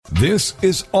This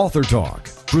is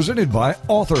AuthorTalk, presented by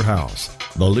Author House,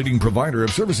 the leading provider of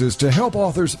services to help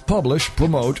authors publish,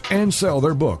 promote, and sell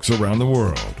their books around the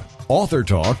world.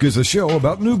 AuthorTalk is a show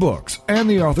about new books and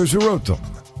the authors who wrote them.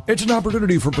 It's an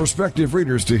opportunity for prospective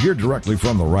readers to hear directly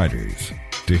from the writers,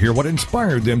 to hear what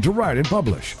inspired them to write and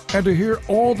publish, and to hear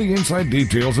all the inside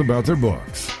details about their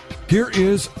books. Here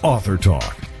is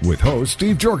AuthorTalk with host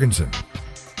Steve Jorgensen.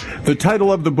 The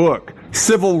title of the book,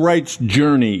 Civil Rights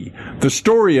Journey, the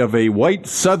story of a white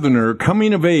Southerner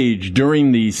coming of age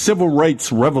during the Civil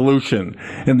Rights Revolution.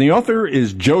 And the author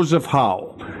is Joseph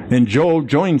Howell. And Joe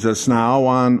joins us now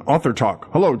on Author Talk.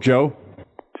 Hello, Joe.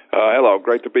 Hello.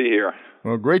 Great to be here.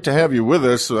 Well, great to have you with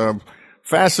us.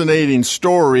 Fascinating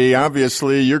story.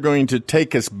 Obviously, you're going to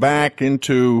take us back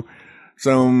into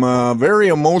some very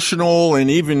emotional and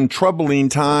even troubling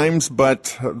times,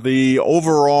 but the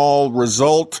overall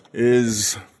result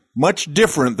is much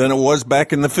different than it was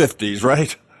back in the 50s,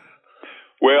 right?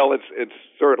 Well, it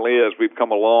certainly is. We've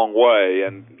come a long way,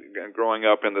 and growing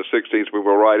up in the 60s, we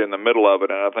were right in the middle of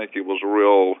it, and I think it was a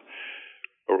real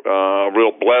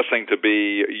blessing to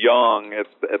be young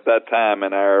at that time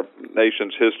in our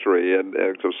nation's history, and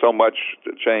so much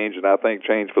change, and I think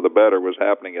change for the better was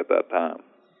happening at that time.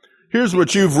 Here's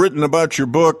what you've written about your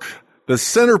book. The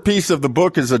centerpiece of the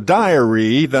book is a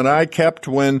diary that I kept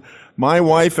when my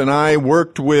wife and I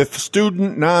worked with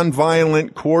Student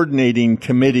Nonviolent Coordinating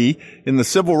Committee in the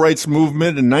Civil Rights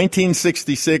Movement in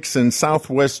 1966 in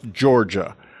Southwest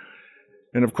Georgia.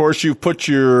 And of course, you put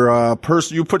your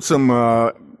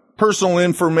some personal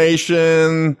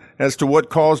information as to what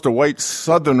caused a white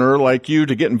Southerner like you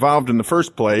to get involved in the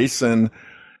first place. And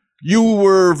you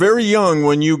were very young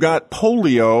when you got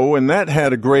polio, and that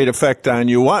had a great effect on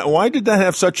you. Why did that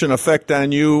have such an effect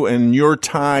on you and your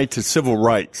tie to civil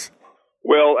rights?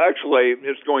 Well, actually,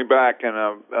 just going back and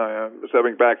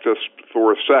stepping back just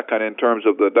for a second in terms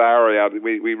of the diary,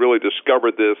 we really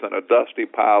discovered this in a dusty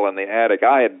pile in the attic.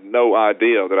 I had no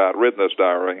idea that I'd written this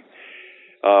diary,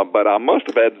 but I must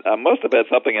have had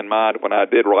something in mind when I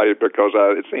did write it, because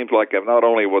it seems like not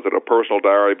only was it a personal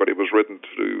diary, but it was written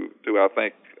to I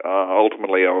think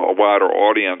ultimately a wider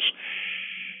audience.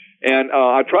 And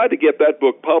I tried to get that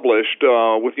book published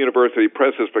with University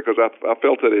Presses because I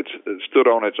felt that it stood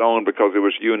on its own because it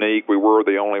was unique. We were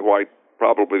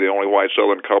probably the only white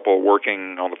Southern couple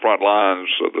working on the front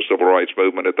lines of the civil rights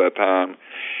movement at that time.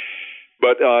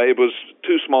 But it was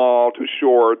too small, too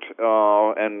short,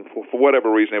 and for whatever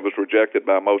reason, it was rejected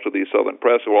by most of these Southern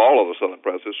presses, well, all of the Southern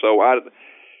presses. So I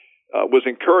was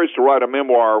encouraged to write a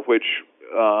memoir which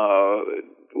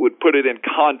would put it in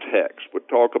context, would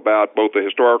talk about both the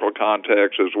historical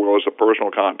context as well as the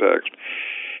personal context.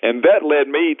 And that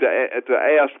led me to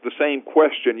ask the same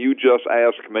question you just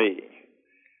asked me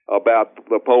about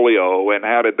the polio and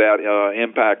how did that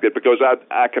impact it, because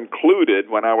I concluded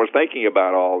when I was thinking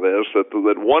about all this that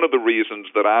one of the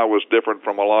reasons that I was different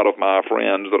from a lot of my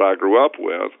friends that I grew up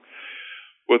with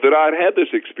was that I'd had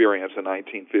this experience in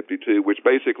 1952, which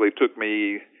basically took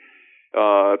me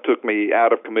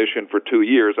out of commission for 2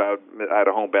 years. I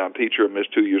had a homebound teacher,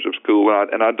 missed 2 years of school,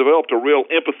 and I developed a real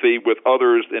empathy with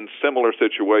others in similar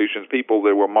situations, people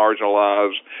that were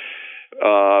marginalized,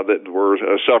 that were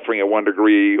suffering at one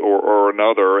degree or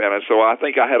another. And so I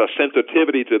think I had a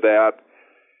sensitivity to that,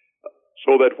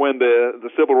 so that when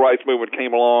the civil rights movement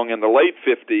came along in the late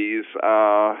 50s,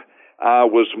 I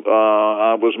was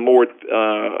more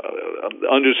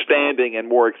understanding and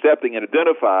more accepting and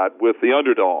identified with the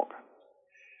underdog.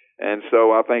 And so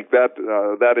I think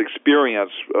that experience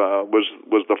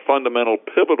was the fundamental,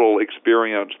 pivotal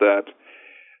experience that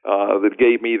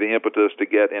gave me the impetus to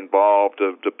get involved,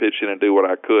 to pitch in and do what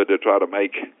I could to try to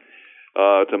make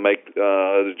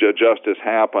justice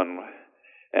happen.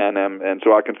 And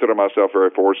so I consider myself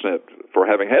very fortunate for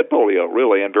having had polio,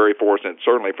 really, and very fortunate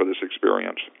certainly for this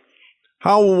experience.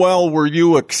 How well were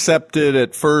you accepted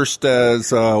at first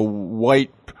as a white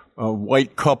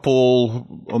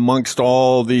couple amongst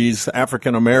all these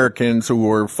African Americans who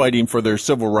were fighting for their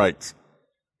civil rights?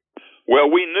 Well,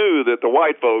 we knew that the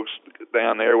white folks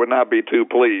down there would not be too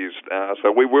pleased,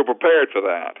 so we were prepared for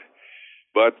that.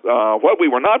 But what we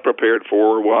were not prepared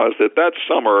for was that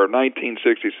summer of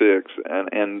 1966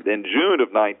 and in June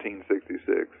of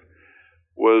 1966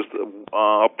 was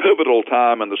a pivotal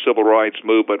time in the civil rights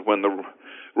movement when the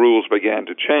rules began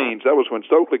to change. That was when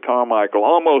Stokely Carmichael,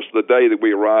 almost the day that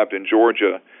we arrived in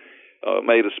Georgia,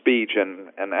 made a speech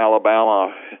in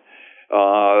Alabama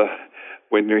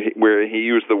where he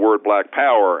used the word black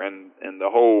power, and the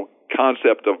whole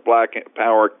concept of black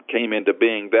power came into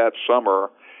being that summer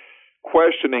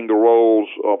questioning the roles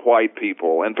of white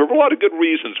people, and for a lot of good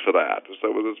reasons for that.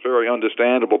 So it's very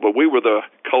understandable. But we were the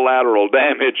collateral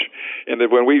damage, and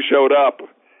that when we showed up,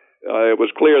 it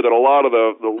was clear that a lot of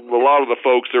the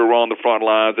folks that were on the front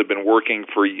lines had been working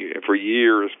for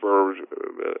years for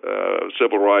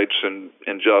civil rights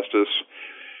and justice.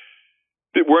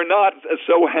 We're not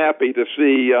so happy to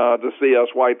see us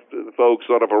white folks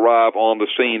sort of arrive on the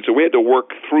scene, so we had to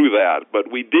work through that, but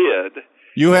we did.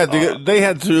 You had to. They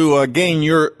had to gain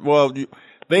your. Well,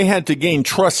 they had to gain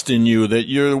trust in you that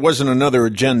there wasn't another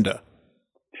agenda.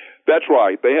 That's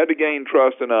right. They had to gain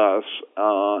trust in us,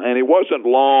 and it wasn't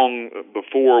long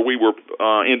before we were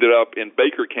ended up in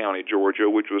Baker County, Georgia,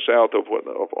 which was south of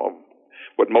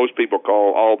what most people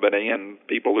call Albany, and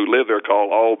people who live there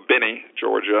call Albany,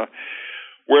 Georgia.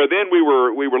 Where then we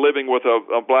were living with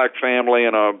a black family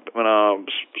in a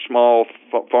small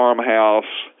farmhouse,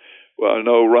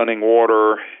 no running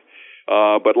water,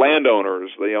 but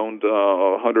landowners. They owned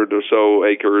 100 or so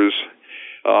acres,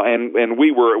 and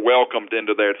we were welcomed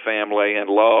into their family and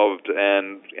loved,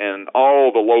 and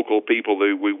all the local people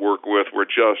that we work with were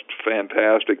just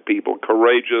fantastic people,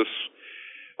 courageous,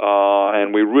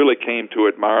 and we really came to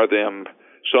admire them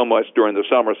so much during the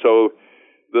summer. So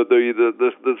the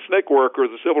SNCC workers,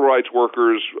 the civil rights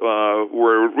workers,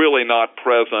 were really not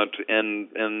present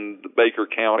in Baker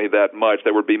County that much.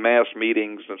 There would be mass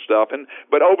meetings and stuff,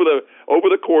 but over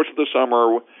the course of the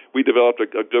summer, we developed a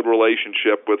good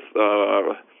relationship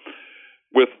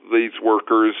with these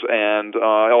workers, and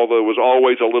although there was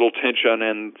always a little tension,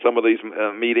 and some of these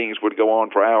meetings would go on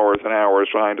for hours and hours,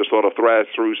 trying to sort of thrash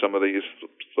through some of these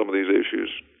issues.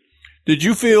 Did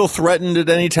you feel threatened at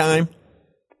any time?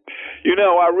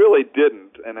 I really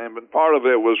didn't, and part of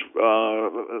it was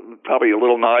probably a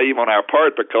little naive on our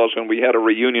part, because when we had a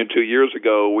reunion 2 years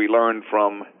ago, we learned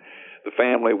from the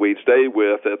family we stayed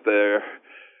with that there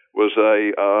was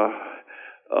a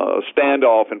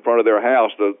standoff in front of their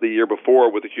house the year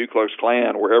before with the Ku Klux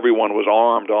Klan, where everyone was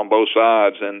armed on both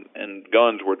sides and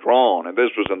guns were drawn, and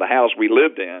this was in the house we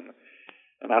lived in.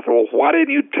 And I thought, well, why didn't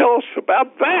you tell us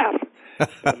about that?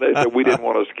 And they said, we didn't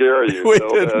want to scare you. We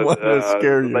didn't want to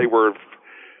scare you. They were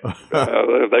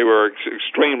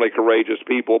extremely courageous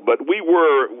people, but we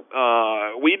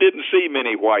didn't see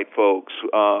many white folks.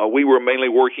 We were mainly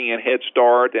working in Head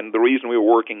Start, and the reason we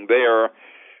were working there,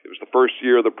 it was the first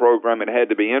year of the program, it had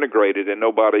to be integrated, and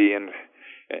nobody in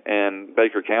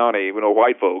Baker County,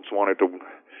 white folks wanted to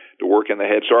work in the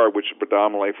Head Start, which is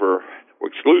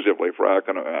exclusively for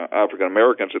African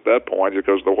Americans at that point,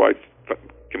 because the white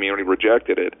community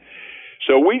rejected it.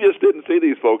 So we just didn't see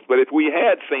these folks. But if we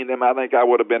had seen them, I think I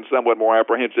would have been somewhat more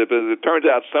apprehensive. As it turns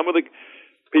out, some of the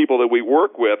people that we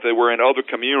work with that were in other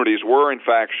communities were in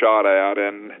fact shot at,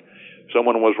 and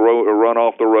someone was run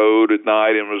off the road at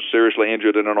night and was seriously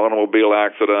injured in an automobile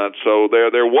accident. So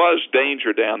there was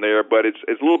danger down there, but it's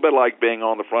a little bit like being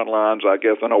on the front lines, I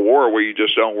guess, in a war where you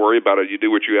just don't worry about it. You do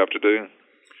what you have to do.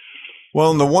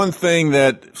 Well, and the one thing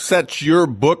that sets your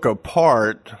book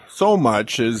apart so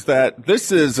much is that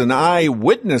this is an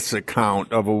eyewitness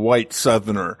account of a white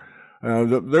Southerner.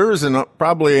 There isn't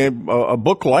probably a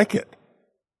book like it.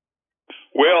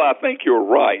 Well, I think you're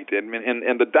right,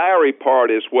 and the diary part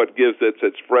is what gives it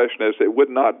its freshness. It would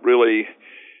not really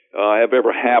have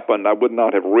ever happened. I would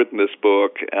not have written this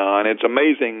book, and it's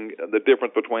amazing the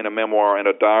difference between a memoir and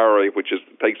a diary, which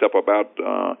takes up about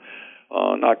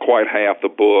not quite half the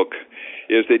book,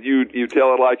 is that you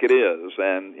tell it like it is,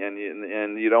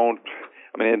 and you don't.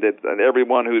 I mean, and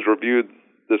everyone who's reviewed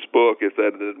this book is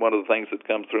that one of the things that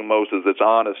comes through most is its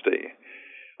honesty,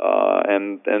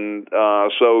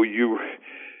 so you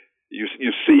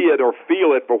see it or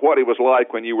feel it for what it was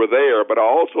like when you were there. But I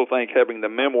also think having the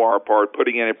memoir part,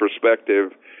 putting it in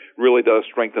perspective, really does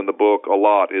strengthen the book a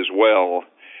lot as well,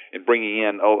 and bringing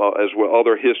in as well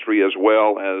other history as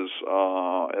well as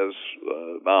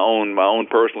my own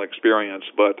personal experience.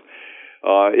 But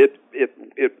it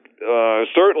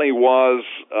certainly was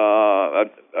a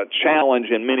challenge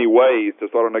in many ways to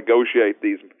sort of negotiate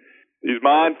these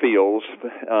minefields,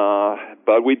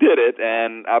 but we did it,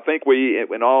 and I think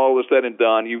when all is said and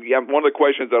done, one of the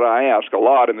questions that I ask a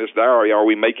lot in this diary: are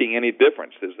we making any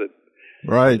difference? Is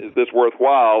this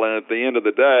worthwhile? And at the end of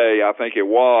the day, I think it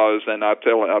was, and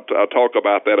I'll talk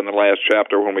about that in the last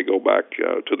chapter when we go back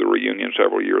to the reunion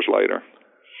several years later.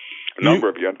 A number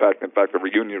of you, in fact, the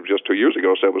reunion was just 2 years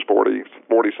ago, so it was 40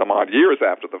 some odd years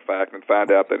after the fact, and found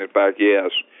out that in fact,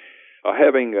 yes,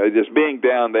 having just being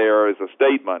down there is a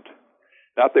statement.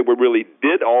 Not that we really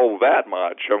did all that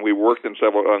much. I mean, we worked on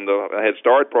the Head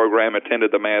Start program,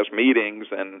 attended the mass meetings,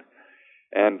 and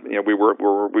we were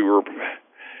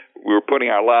putting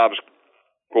our lives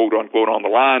quote unquote on the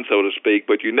line, so to speak.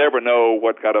 But you never know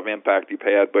what kind of impact you've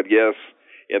had. But yes,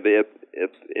 at the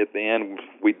end,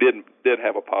 we did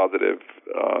have a positive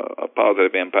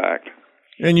impact.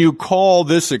 And you call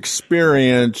this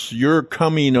experience your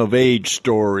coming of age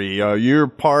story.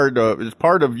 It's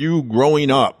part of you growing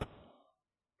up.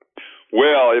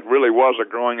 Well, it really was a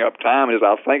growing up time. As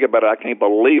I think about it, I can't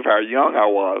believe how young I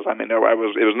was. I mean, it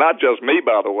was not just me,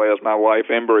 by the way. It was my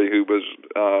wife Embry who was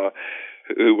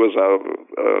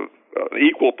an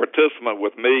equal participant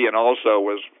with me, and also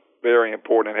was very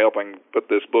important in helping put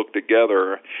this book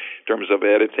together in terms of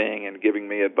editing and giving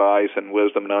me advice and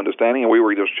wisdom and understanding. And we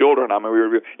were just children. I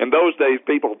mean, in those days,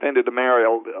 people tended to marry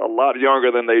a lot younger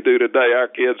than they do today.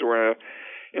 Our kids were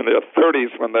in their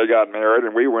 30s when they got married,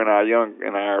 and we were in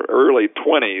our early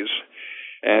 20s.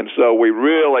 And so we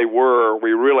really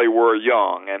were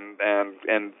young, and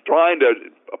trying to,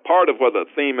 a part of what the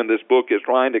theme in this book is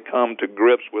trying to come to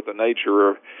grips with the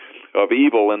nature of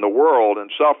evil in the world and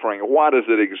suffering. Why does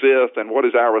it exist, and what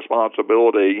is our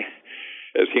responsibility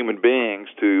as human beings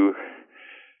to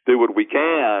do what we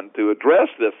can to address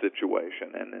this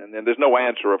situation? And there's no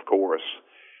answer, of course.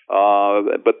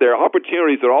 But there are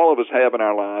opportunities that all of us have in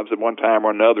our lives at one time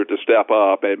or another to step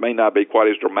up. It may not be quite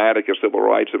as dramatic as civil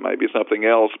rights. It may be something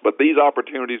else. But these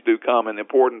opportunities do come, and the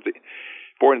important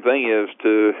thing is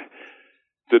to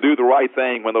do the right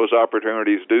thing when those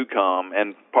opportunities do come.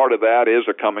 And part of that is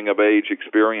a coming-of-age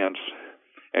experience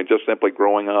and just simply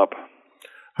growing up.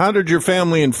 How did your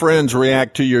family and friends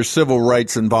react to your civil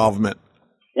rights involvement?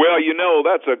 Well,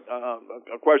 that's a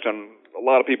question a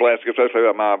lot of people ask, especially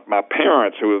about my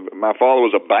parents. My father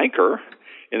was a banker,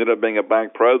 ended up being a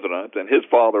bank president, and his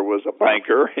father was a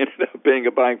banker, ended up being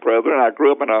a bank president. I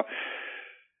grew up in a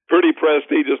pretty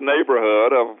prestigious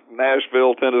neighborhood of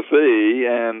Nashville, Tennessee,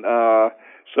 and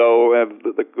so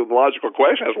the logical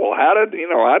question is, well, what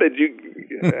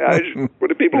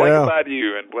did people like about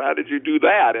you, and how did you do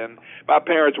that? And my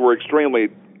parents were extremely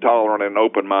tolerant and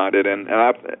open-minded, and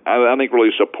I think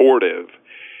really supportive.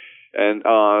 And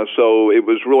so it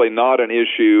was really not an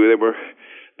issue.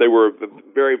 They were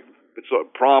very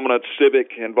prominent,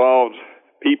 civic, involved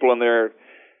people in their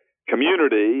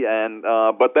community, and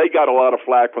but they got a lot of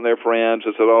flack from their friends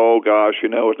that said, "Oh gosh,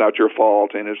 it's not your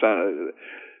fault," and it's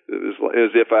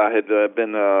as if I had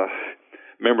been a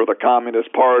member of the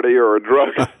Communist Party or a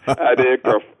drug addict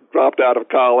or dropped out of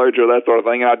college or that sort of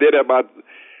thing. I did have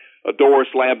a door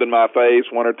slammed in my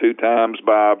face one or two times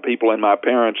by people in my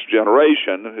parents'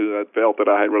 generation who had felt that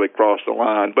I had really crossed the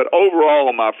line. But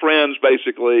overall, my friends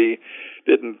basically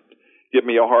didn't give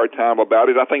me a hard time about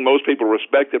it. I think most people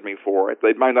respected me for it.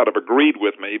 They might not have agreed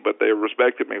with me, but they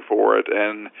respected me for it.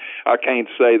 And I can't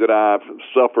say that I've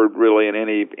suffered really in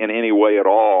any way at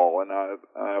all. And I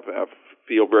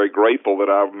feel very grateful that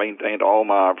I've maintained all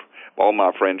my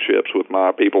friendships with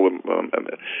my people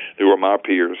who are my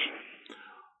peers.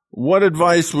 What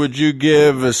advice would you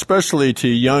give, especially to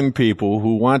young people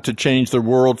who want to change the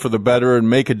world for the better and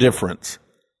make a difference?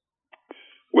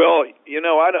 Well,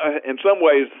 in some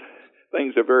ways,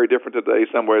 things are very different today.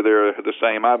 Somewhere they're the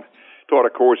same. I've taught a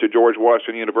course at George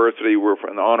Washington University. We're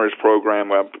in the honors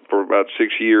program for about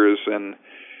 6 years, and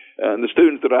the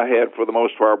students that I had, for the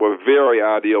most part, were very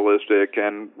idealistic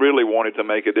and really wanted to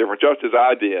make a difference, just as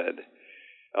I did.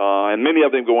 And many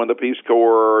of them go in the Peace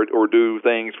Corps or do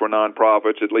things for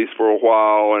nonprofits, at least for a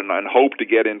while, and hope to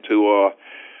get into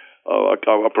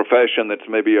a profession that's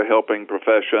maybe a helping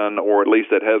profession, or at least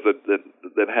that has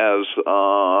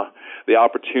the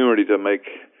opportunity to make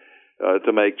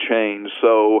change.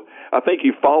 So I think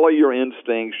you follow your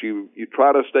instincts. You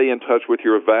try to stay in touch with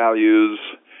your values.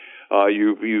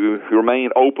 You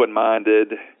remain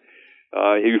open-minded.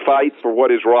 You fight for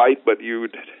what is right, but you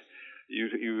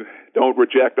don't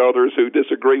reject others who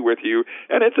disagree with you,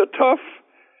 and it's a tough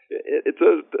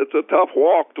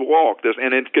walk to walk,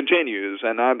 and it continues.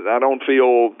 And I don't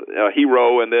feel a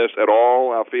hero in this at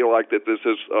all. I feel like that this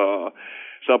is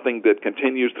something that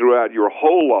continues throughout your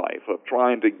whole life of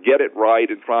trying to get it right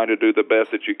and trying to do the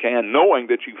best that you can, knowing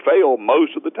that you fail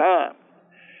most of the time,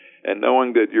 and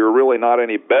knowing that you're really not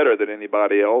any better than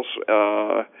anybody else.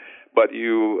 But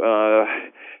you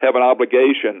have an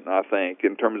obligation, I think,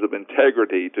 in terms of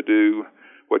integrity, to do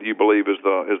what you believe is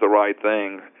the right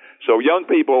thing. So young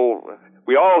people,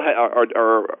 we all have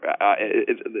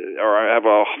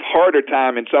a harder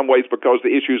time in some ways because the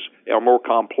issues are more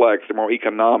complex, they're more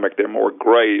economic, they're more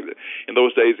gray. In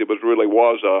those days, it was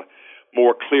a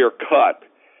more clear-cut,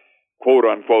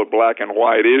 quote-unquote, black and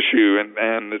white issue,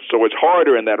 and so it's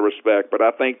harder in that respect. But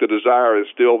I think the desire is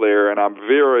still there, and I'm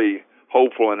very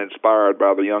hopeful and inspired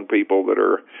by the young people that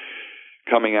are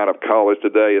coming out of college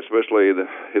today, especially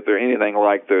if they're anything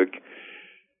like the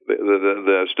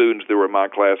students that were in my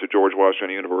class at George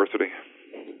Washington University.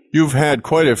 You've had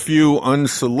quite a few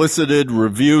unsolicited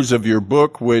reviews of your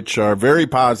book, which are very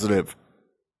positive.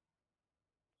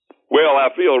 Well, I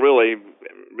feel really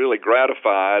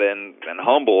gratified and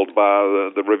humbled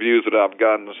by the reviews that I've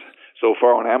gotten so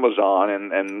far on Amazon,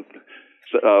 and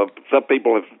some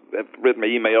people have written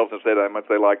me emails and said how much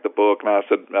they like the book, and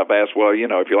I've asked, well,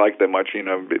 if you like that much,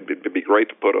 it'd be great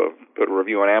to put a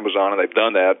review on Amazon, and they've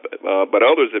done that. But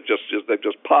others have they've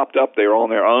just popped up there on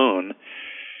their own.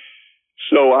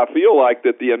 So I feel like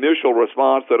that the initial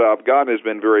response that I've gotten has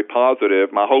been very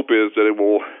positive. My hope is that it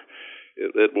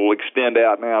will extend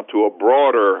out now to a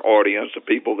broader audience of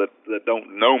people that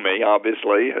don't know me,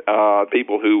 obviously,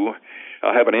 people who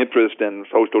have an interest in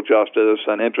social justice,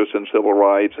 an interest in civil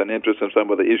rights, an interest in some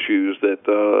of the issues that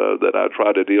I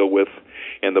try to deal with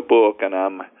in the book, and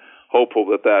I'm hopeful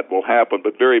that will happen.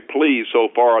 But very pleased so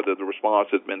far that the response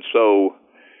has been so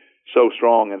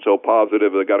strong and so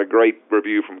positive. I got a great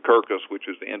review from Kirkus, which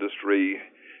is the industry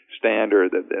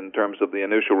standard in terms of the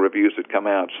initial reviews that come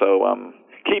out. So I'm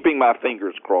keeping my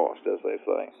fingers crossed, as they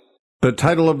say. The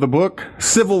title of the book,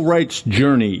 Civil Rights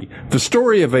Journey, the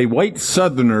story of a white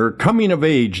Southerner coming of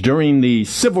age during the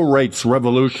Civil Rights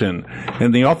Revolution.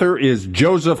 And the author is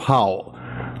Joseph Howell.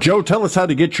 Joe, tell us how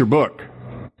to get your book.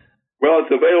 Well,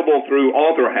 it's available through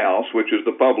AuthorHouse, which is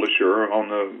the publisher on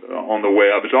the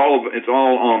web. It's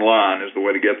all online is the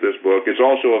way to get this book. It's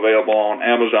also available on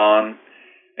Amazon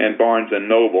and Barnes and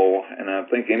Noble, and I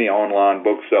think any online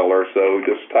bookseller. So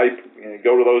just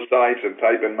go to those sites and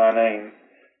type in my name,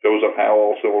 Joseph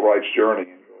Howell, Civil Rights Journey.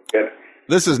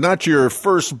 This is not your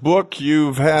first book.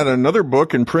 You've had another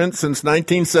book in print since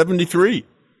 1973.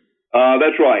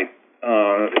 That's right.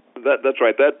 That's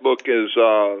right. That book is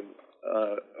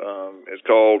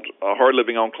called Hard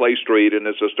Living on Clay Street, and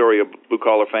it's a story of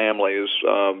blue-collar families,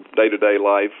 day-to-day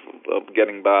life of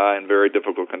getting by in very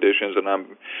difficult conditions, and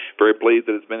I'm very pleased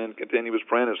that it's been in continuous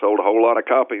print. It's sold a whole lot of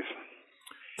copies.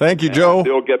 Thank you, Joe. I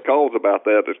still get calls about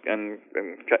that and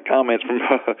comments from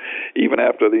even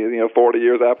after 40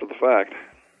 years after the fact.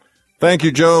 Thank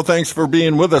you, Joe. Thanks for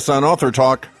being with us on Author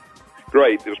Talk.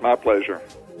 Great. It was my pleasure.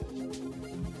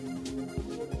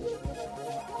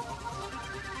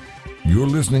 You're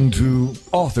listening to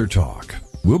Author Talk.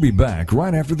 We'll be back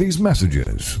right after these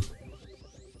messages.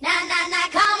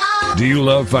 Do you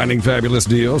love finding fabulous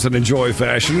deals and enjoy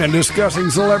fashion and discussing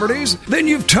celebrities? Then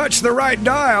you've touched the right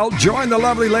dial. Join the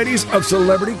lovely ladies of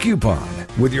Celebrity Coupon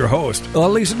with your host,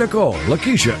 Elisa Nicole,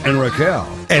 Lakeisha, and Raquel,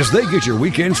 as they get your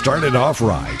weekend started off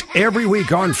right. Every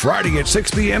week on Friday at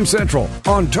 6 p.m. Central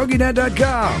on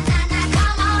TogiNet.com.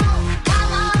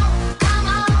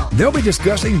 They'll be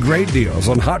discussing great deals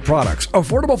on hot products,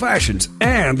 affordable fashions,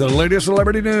 and the latest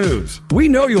celebrity news. We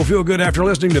know you'll feel good after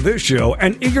listening to this show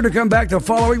and eager to come back the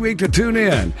following week to tune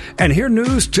in and hear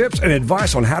news, tips, and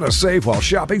advice on how to save while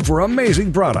shopping for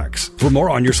amazing products. For more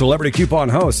on your Celebrity Coupon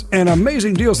hosts and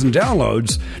amazing deals and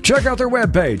downloads, check out their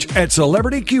webpage at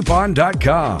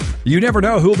CelebrityCoupon.com. You never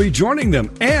know who'll be joining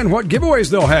them and what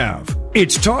giveaways they'll have.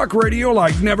 It's talk radio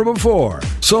like never before.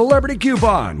 Celebrity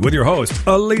Coupon with your host,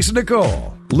 Elisa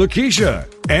Nicole, Lakeisha,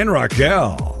 and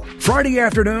Raquel. Friday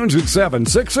afternoons at 7,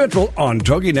 6 Central on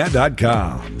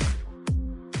TogiNet.com.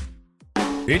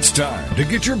 It's time to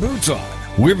get your boots on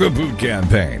with the Boot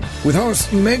Campaign with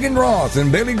hosts Megan Roth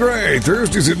and Bailey Gray,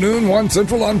 Thursdays at noon, 1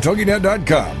 Central on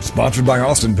TogiNet.com, sponsored by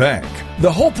Austin Bank.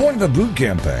 The whole point of the Boot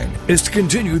Campaign is to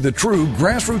continue the true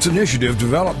grassroots initiative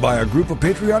developed by a group of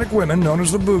patriotic women known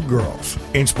as the Boot Girls.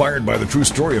 Inspired by the true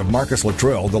story of Marcus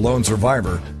Luttrell, the lone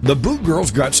survivor, the Boot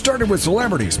Girls got started with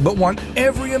celebrities but want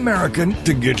every American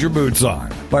to get your boots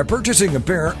on by purchasing a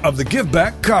pair of the Give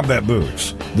Back Combat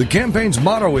Boots. The campaign's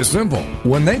motto is simple: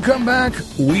 when they come back,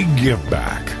 we give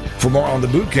back. For more on the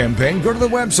Boot Campaign, go to the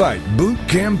website,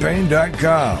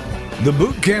 bootcampaign.com. The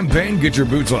Boot Campaign Get Your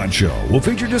Boots On show will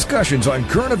feature discussions on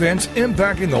current events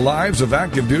impacting the lives of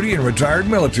active duty and retired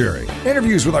military,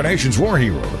 interviews with our nation's war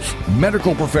heroes,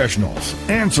 medical professionals,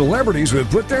 and celebrities who have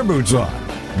put their boots on.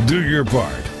 Do your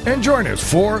part and join us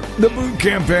for the Boot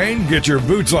Campaign Get Your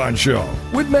Boots On show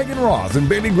with Megan Roth and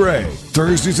Bailey Gray,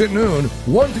 Thursdays at noon,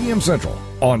 1 p.m. Central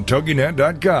on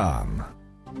TogiNet.com.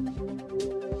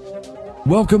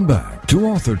 Welcome back to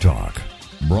Author Talk,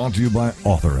 brought to you by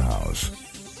AuthorHouse,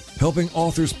 helping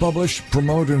authors publish,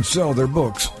 promote, and sell their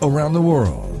books around the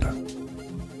world.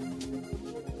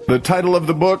 The title of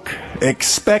the book,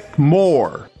 Expect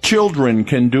More. Children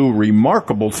Can Do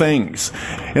Remarkable Things.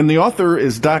 And the author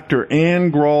is Dr.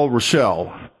 Anne Grall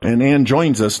Reichel. And Anne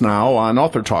joins us now on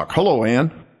Author Talk. Hello,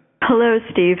 Anne. Hello,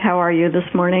 Steve. How are you this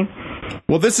morning?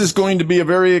 Well, this is going to be a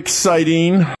very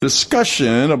exciting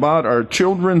discussion about our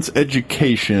children's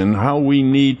education, how we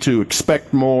need to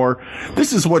expect more.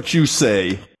 This is what you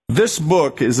say. This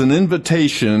book is an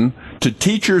invitation to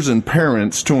teachers and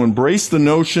parents to embrace the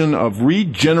notion of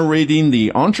regenerating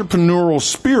the entrepreneurial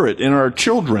spirit in our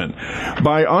children.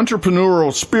 By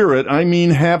entrepreneurial spirit, I mean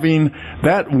having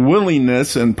that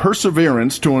willingness and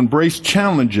perseverance to embrace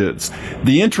challenges,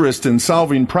 the interest in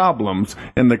solving problems,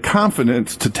 and the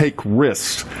confidence to take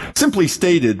risks. Simply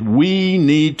stated, we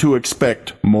need to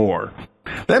expect more.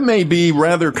 That may be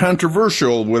rather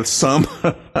controversial with some,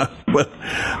 but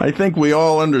I think we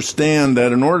all understand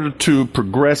that in order to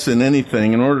progress in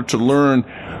anything, in order to learn,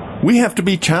 we have to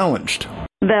be challenged.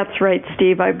 That's right,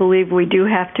 Steve. I believe we do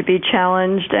have to be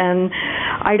challenged, and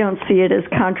I don't see it as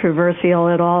controversial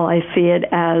at all. I see it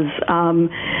as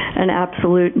an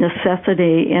absolute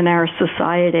necessity in our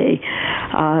society.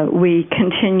 We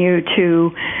continue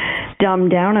to dumb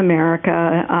down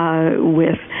America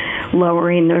with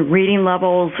lowering the reading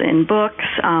levels in books,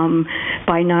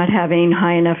 by not having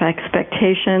high enough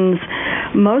expectations,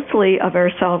 mostly of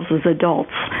ourselves as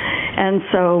adults. And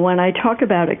so when I talk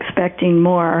about expecting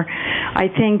more, I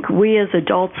think we as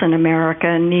adults in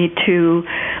America need to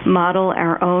model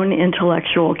our own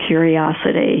intellectual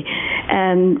curiosity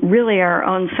and really our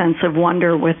own sense of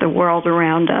wonder with the world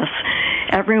around us.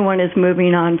 Everyone is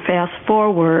moving on fast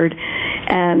forward,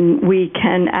 and we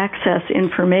can access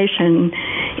information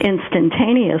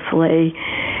instantaneously,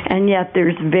 and yet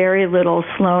there's very little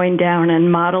slowing down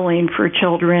and modeling for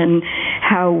children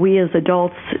how we as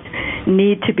adults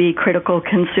need to be critical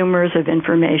consumers of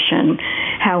information,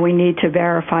 how we need to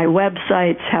verify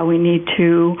websites, how we need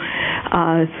to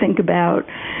think about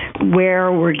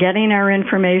where we're getting our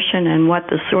information and what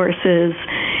the source is.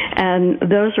 And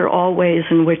those are all ways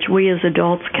in which we as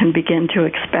adults can begin to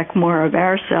expect more of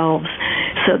ourselves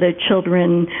so that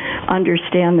children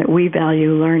understand that we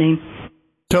value learning.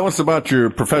 Tell us about your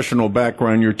professional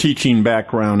background, your teaching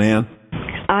background, Ann.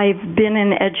 I've been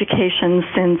in education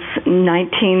since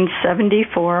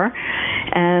 1974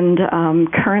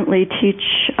 and currently teach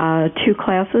 2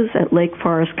 classes at Lake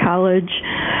Forest College.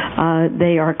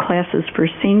 They are classes for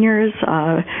seniors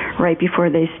right before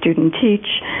they student teach.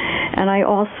 And I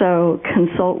also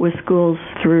consult with schools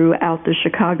throughout the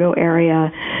Chicago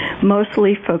area,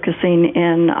 mostly focusing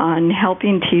in on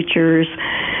helping teachers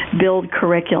build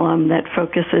curriculum that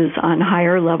focuses on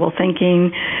higher level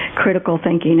thinking, critical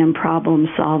thinking, and problem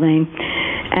solving.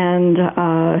 And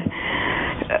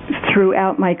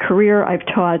throughout my career, I've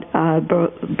taught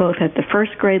both at the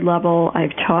first grade level,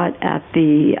 I've taught at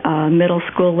the middle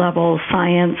school level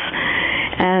science,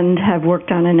 and have worked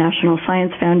on a National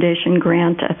Science Foundation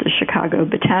grant at the Chicago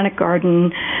Botanic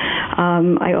Garden.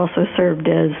 I also served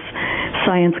as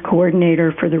science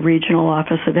coordinator for the Regional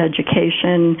Office of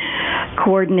Education,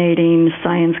 coordinating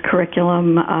science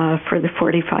curriculum for the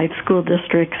 45 school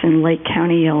districts in Lake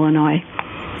County, Illinois.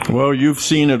 Well, you've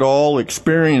seen it all,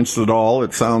 experienced it all,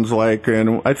 it sounds like,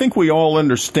 and I think we all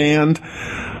understand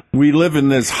we live in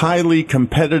this highly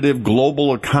competitive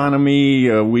global economy.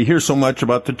 We hear so much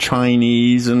about the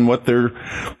Chinese and what they're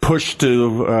pushed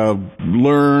to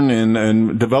learn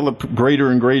and develop greater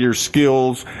and greater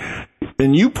skills.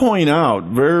 And you point out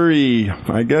very,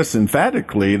 I guess,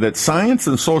 emphatically that science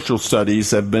and social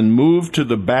studies have been moved to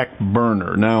the back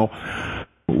burner. Now,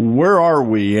 where are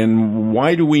we, and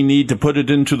why do we need to put it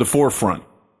into the forefront?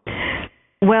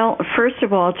 Well, first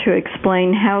of all, to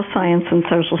explain how science and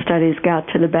social studies got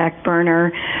to the back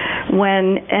burner,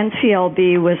 when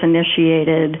NCLB was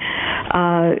initiated,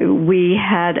 we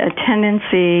had a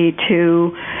tendency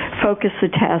to focus the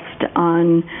test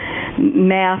on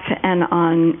math and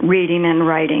on reading and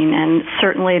writing, and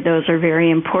certainly those are very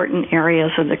important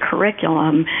areas of the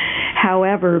curriculum.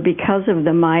 However, because of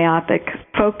the myopic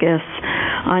focus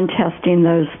on testing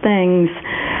those things,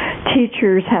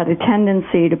 teachers had a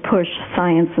tendency to push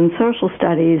science and social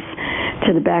studies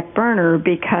to the back burner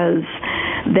because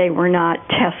they were not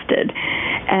tested.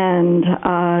 And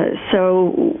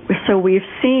so we've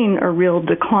seen a real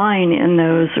decline in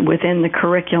those within the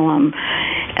curriculum.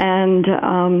 And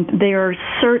they are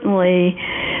certainly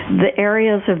the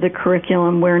areas of the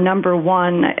curriculum where, number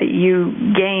one, you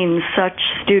gain such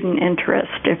student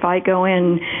interest. If I go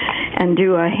in and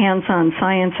do a hands-on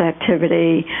science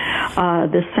activity,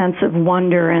 the sense of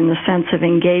wonder and the sense of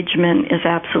engagement is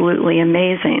absolutely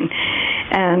amazing.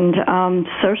 and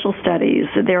social studies.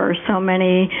 There are so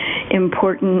many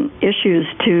important issues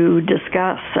to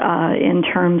discuss in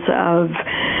terms of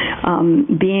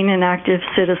being an active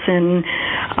citizen,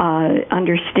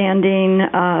 understanding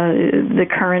the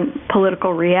current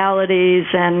political realities,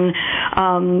 and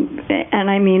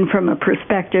I mean from a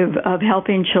perspective of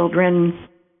helping children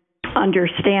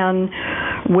understand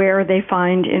where they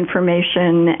find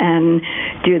information and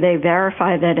do they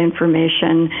verify that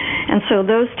information. And so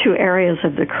those two areas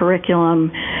of the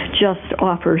curriculum just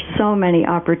offer so many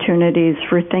opportunities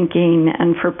for thinking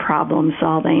and for problem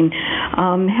solving,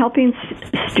 helping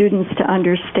students to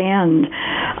understand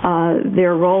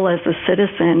their role as a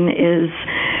citizen is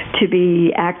to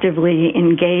be actively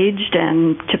engaged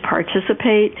and to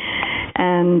participate.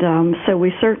 And so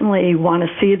we certainly want to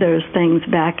see those things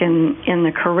back in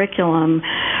the curriculum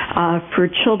for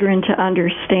children to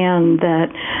understand that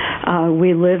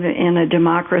we live in a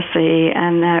democracy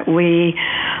and that we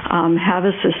have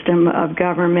a system of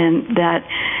government that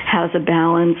has a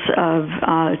balance of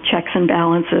checks and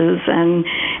balances,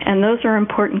 and those are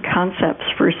important concepts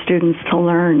for students to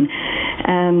learn.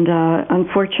 And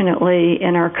unfortunately,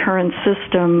 in our current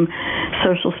system,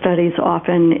 social studies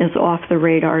often is off the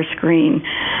radar screen.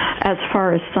 As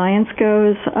far as science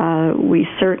goes, we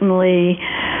certainly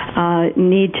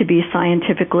need to be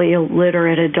scientifically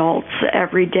literate adults.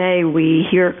 Every day we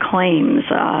hear claims,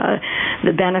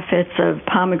 the benefits of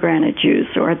pomegranate juice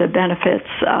or the benefits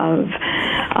of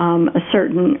a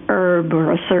certain herb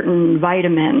or a certain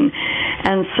vitamin.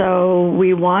 And so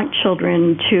we want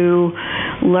children to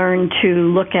learn to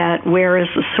look at where is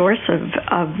the source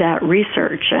of that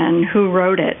research and who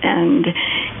wrote it and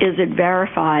is it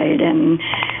verified.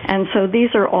 And so these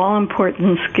are all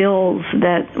important skills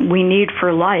that we need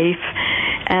for life,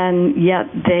 and yet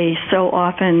they so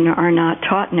often are not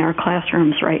taught in our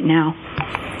classrooms right now.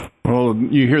 Well,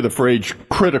 you hear the phrase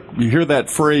critical. You hear that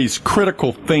phrase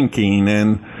critical thinking,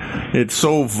 and it's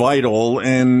so vital.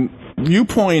 And you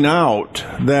point out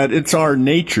that it's our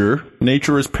nature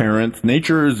as parents,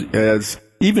 nature as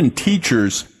even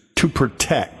teachers, to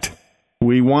protect.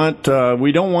 We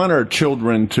don't want our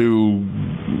children to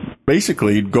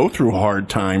basically go through hard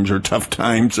times or tough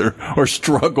times or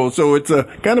struggle. So it's a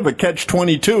kind of a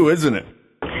catch-22, isn't it?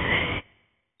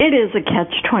 It is a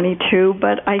catch-22,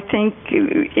 but I think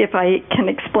if I can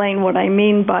explain what I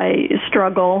mean by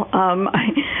struggle,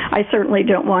 I certainly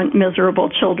don't want miserable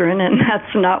children, and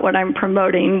that's not what I'm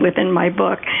promoting within my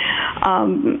book.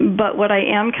 But what I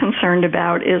am concerned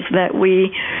about is that we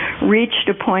reached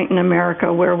a point in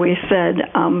America where we said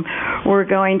we're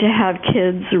going to have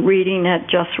kids reading at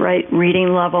just right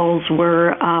reading levels.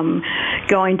 We're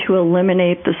going to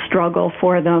eliminate the struggle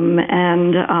for them.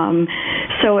 And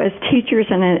so as teachers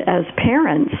and as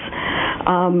parents,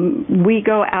 we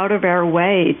go out of our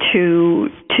way to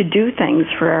do things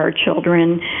for our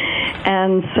children,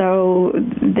 and so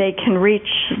they can reach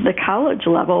the college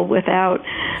level without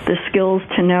the skills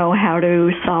to know how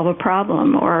to solve a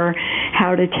problem or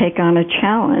how to take on a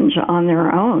challenge on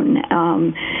their own,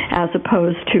 as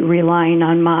opposed to relying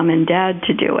on mom and dad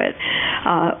to do it.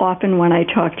 Often when I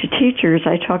talk to teachers,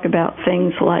 I talk about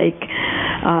things like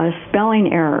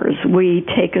spelling errors. We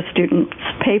take a student's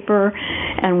paper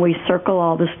and we circle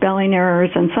all the spelling errors,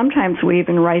 and sometimes we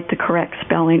even write the correct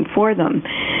spelling for them.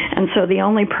 And so the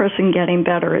only person getting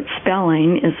better at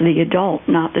spelling is the adult,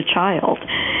 not the child.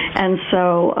 And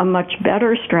so a much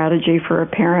better strategy for a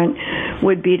parent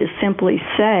would be to simply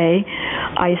say,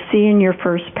 I see in your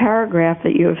first paragraph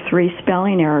that you have 3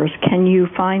 spelling errors. Can you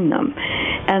find them?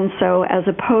 And so as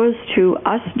opposed to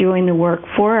us doing the work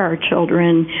for our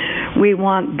children, we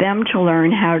want them to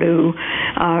learn how to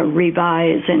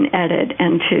revise and edit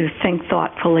and to think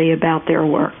thoughtfully about their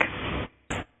work.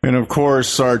 And of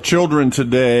course, our children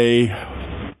today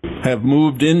have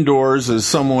moved indoors, as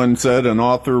someone said, an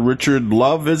author, Richard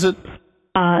Louv, is it?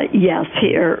 Yes,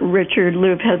 Richard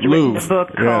Louv has written a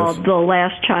book called The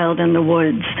Last Child in the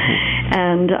Woods,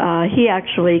 and he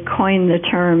actually coined the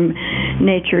term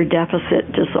nature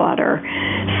deficit disorder.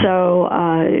 So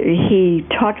he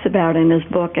talks about in his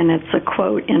book, and it's a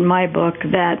quote in my book,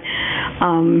 that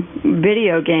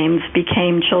video games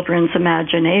became children's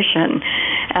imagination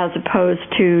as opposed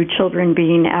to children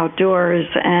being outdoors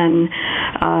and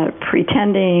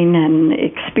pretending and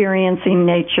experiencing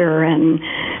nature and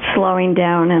slowing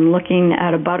down and looking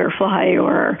at a butterfly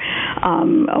or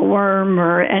a worm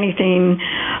or anything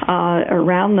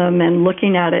around them and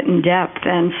looking at it in depth.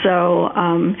 And so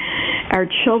our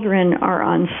children are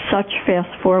on such fast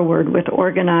forward with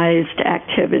organized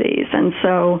activities, and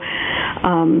so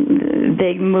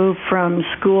they move from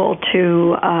school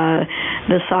to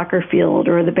the soccer field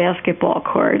or the basketball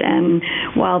court, and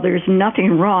while there's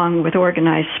nothing wrong with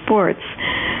organized sports,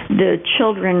 the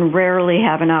children rarely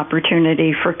have an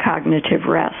opportunity for cognitive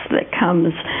rest that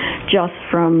comes just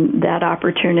from that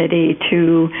opportunity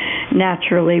to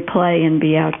naturally play and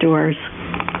be outdoors.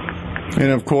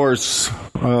 And of course,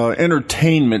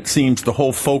 entertainment seems the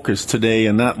whole focus today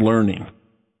and not learning.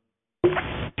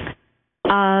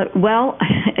 Well,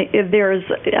 there's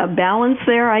a balance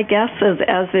there, I guess,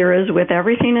 as there is with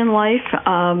everything in life.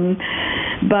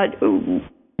 But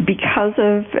because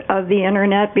of the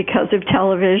internet, because of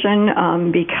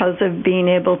television, because of being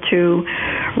able to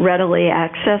readily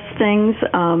access things,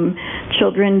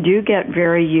 children do get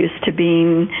very used to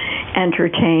being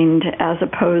entertained, as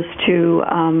opposed to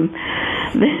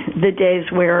the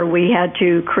days where we had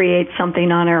to create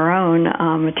something on our own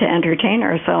to entertain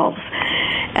ourselves.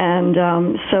 And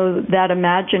so that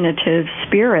imaginative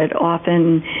spirit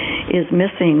often is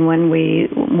missing when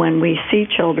we see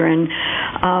children.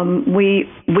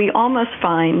 We almost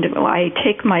find, I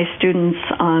take my students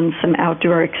on some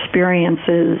outdoor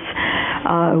experiences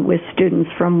with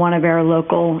students from one of our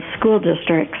local school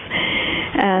districts,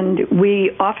 and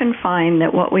we often find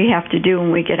that what we have to do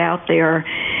when we get out there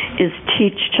is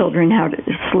teach children how to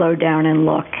slow down and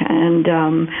look. And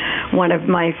one of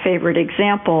my favorite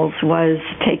examples was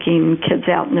taking kids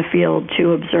out in the field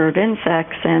to observe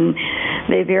insects, and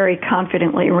they very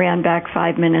confidently ran back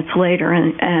 5 minutes later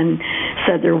and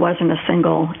said there wasn't a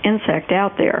single insect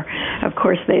out there. Of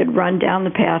course, they had run down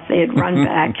the path, they had run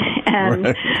back,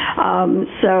 and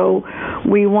so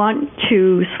we want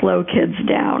to slow kids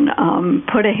down,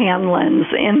 put a hand lens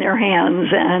in their hands,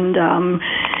 and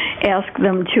ask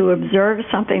them to observe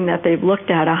something that they've looked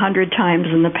at 100 times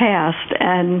in the past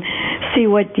and see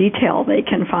what detail they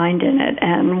can find in it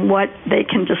and what they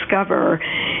can discover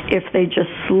if they just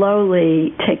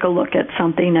slowly take a look at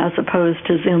something as opposed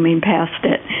to zooming past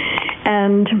it.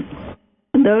 And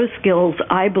those skills,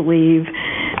 I believe,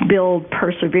 build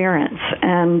perseverance.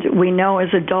 And we know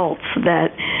as adults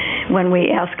that when we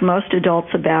ask most adults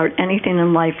about anything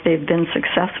in life they've been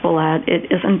successful at,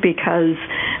 it isn't because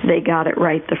they got it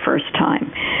right the first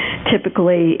time.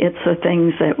 Typically, it's the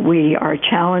things that we are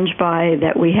challenged by,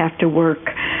 that we have to work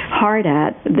hard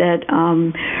at, that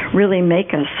really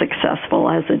make us successful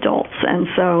as adults. And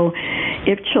so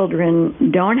if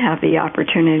children don't have the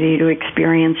opportunity to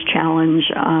experience challenge,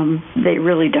 they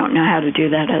really don't know how to do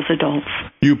that as adults.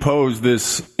 You pose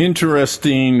this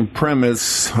interesting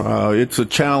premise. It's a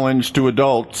challenge to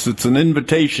adults. It's an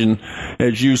invitation,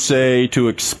 as you say, to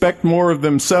expect more of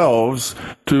themselves.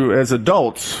 As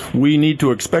adults, we need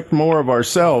to expect more of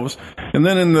ourselves. And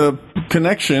then in the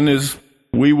connection is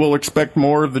we will expect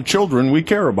more of the children we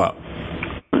care about.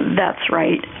 That's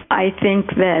right. I think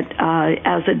that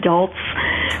as adults,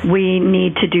 we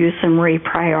need to do some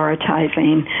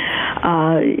reprioritizing.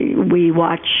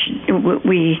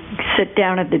 We sit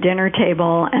down at the dinner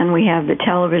table and we have the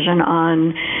television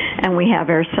on and we have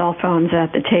our cell phones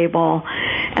at the table.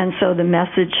 And so the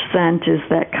message sent is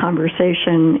that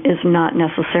conversation is not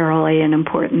necessarily an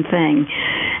important thing.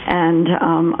 And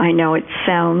I know it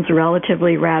sounds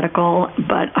relatively radical,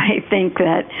 but I think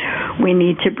that we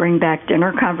need to bring back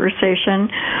dinner conversation.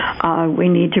 We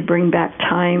need to bring back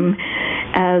time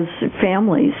as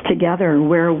families together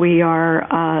where we are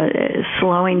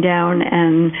slowing down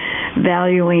and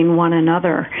valuing one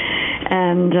another.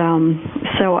 And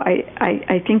so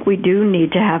I think we do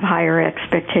need to have higher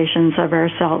expectations of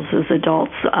ourselves as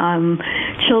adults.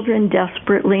 Children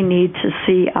desperately need to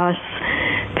see us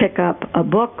pick up a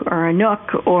book or a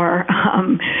Nook or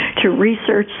to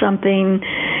research something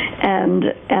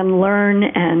and learn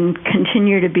and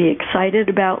continue to be excited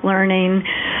about learning.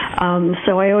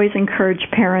 So I always encourage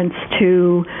parents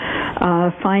to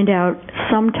find out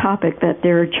some topic that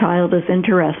their child is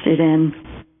interested in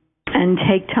and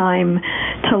take time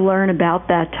to learn about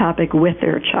that topic with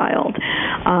their child.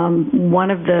 One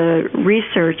of the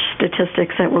research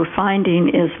statistics that we're finding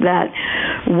is that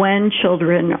when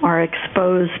children are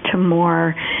exposed to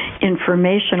more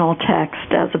informational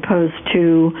text as opposed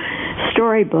to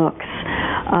storybooks,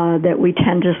 that we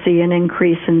tend to see an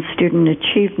increase in student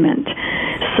achievement.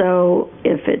 So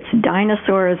if it's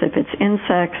dinosaurs, if it's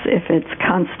insects, if it's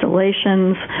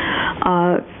constellations,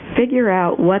 figure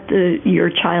out what your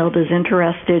child is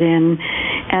interested in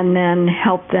and then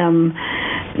help them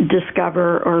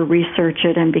discover or research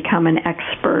it and become an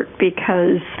expert,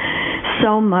 because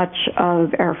so much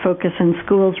of our focus in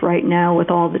schools right now with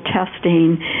all the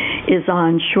testing is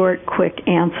on short, quick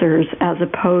answers as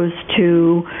opposed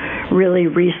to really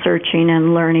researching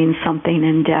and learning something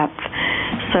in depth.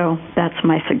 So that's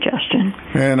my suggestion.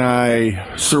 And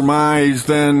I surmise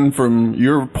then from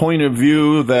your point of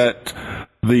view that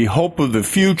the hope of the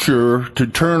future to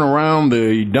turn around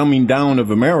the dumbing down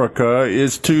of America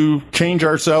is to change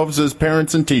ourselves as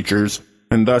parents and teachers,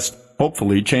 and thus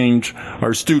hopefully change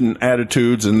our student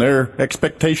attitudes and their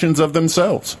expectations of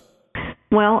themselves.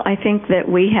 Well, I think that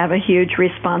we have a huge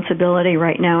responsibility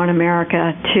right now in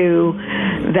America to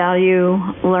value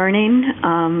learning,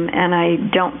 and I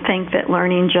don't think that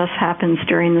learning just happens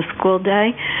during the school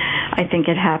day. I think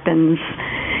it happens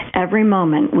every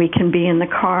moment. We can be in the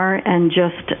car and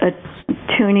just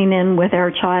tuning in with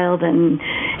our child and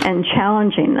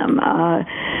challenging them.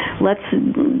 Let's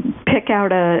pick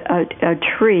out a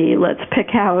tree. Let's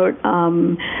pick out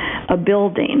a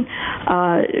building.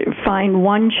 Find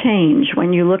one change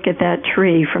when you look at that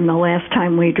tree from the last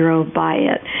time we drove by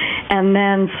it, and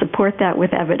then support that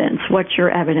with evidence. What's your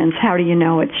evidence? How do you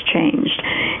know it's changed?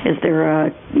 Is there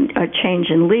a change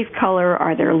in leaf color?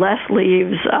 Are there less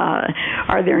leaves?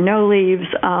 Are there no leaves?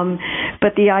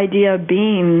 But the idea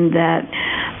being that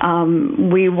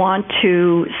we want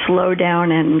to slow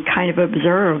down and kind of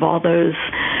observe all those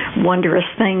wondrous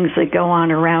things that go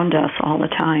on around us all the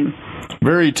time.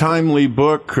 Very timely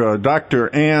book, Dr.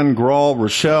 Anne Grall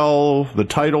Reichel, the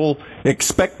title,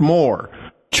 Expect More.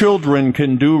 Children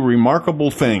Can Do Remarkable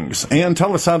Things. Anne,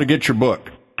 tell us how to get your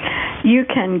book. You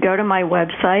can go to my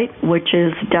website, which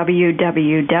is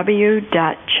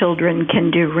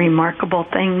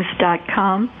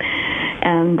www.childrencandoremarkablethings.com,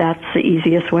 and that's the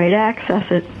easiest way to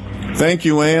access it. Thank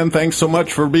you, Anne. Thanks so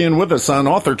much for being with us on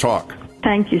Author Talk.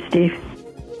 Thank you, Steve.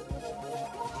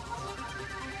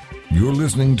 You're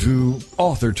listening to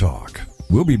Author Talk.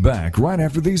 We'll be back right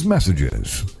after these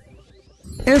messages.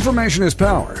 Information is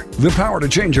power, the power to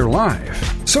change your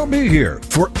life. So be here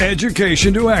for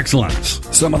Education to Excellence.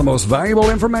 Some of the most valuable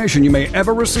information you may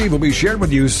ever receive will be shared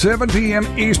with you 7 p.m.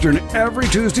 Eastern every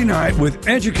Tuesday night with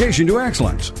Education to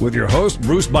Excellence with your host,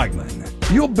 Bruce Beichman.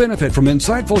 You'll benefit from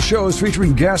insightful shows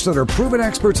featuring guests that are proven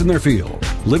experts in their field.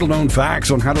 Little-known facts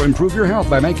on how to improve your health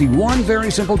by making one very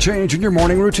simple change in your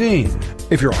morning routine.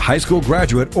 If you're a high school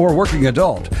graduate or working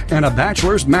adult and a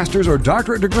bachelor's, master's, or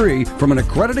doctorate degree from an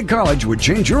accredited college would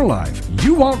change your life,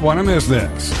 you won't want to miss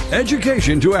this.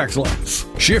 Education to Excellence.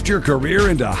 Shift your career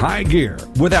into high gear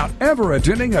without ever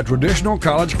attending a traditional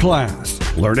college class.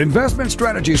 Learn investment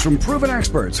strategies from proven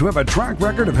experts who have a track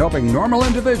record of helping normal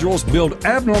individuals build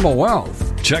abnormal wealth.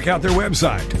 Check out their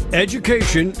website,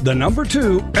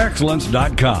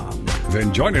 education2excellence.com.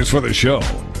 Then join us for the show,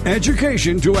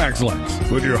 Education to Excellence,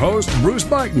 with your host, Bruce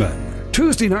Beichman.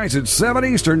 Tuesday nights at 7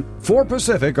 Eastern, 4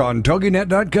 Pacific on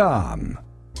TogiNet.com.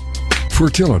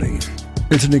 Fertility.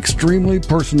 It's an extremely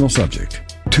personal subject.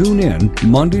 Tune in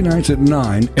Monday nights at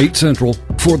 9, 8 Central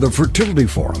for the Fertility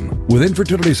Forum with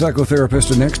infertility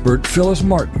psychotherapist and expert Phyllis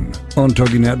Martin on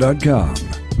TogiNet.com.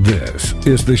 This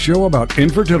is the show about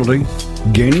infertility,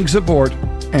 gaining support,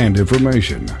 and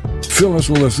information. Phyllis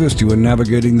will assist you in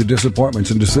navigating the disappointments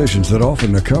and decisions that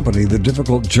often accompany the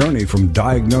difficult journey from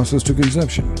diagnosis to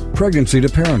conception, pregnancy to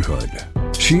parenthood.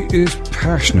 She is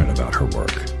passionate about her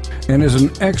work and is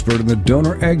an expert in the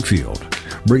donor egg field,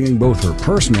 bringing both her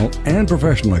personal and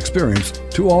professional experience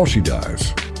to all she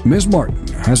does. Ms. Martin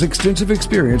has extensive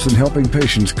experience in helping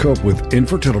patients cope with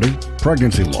infertility,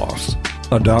 pregnancy loss,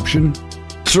 adoption,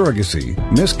 surrogacy,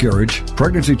 miscarriage,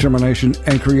 pregnancy termination,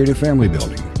 and creative family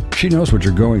building. She knows what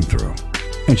you're going through,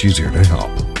 and she's here to help.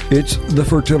 It's the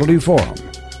Fertility Forum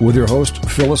with your host,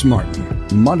 Phyllis Martin,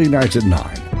 Monday nights at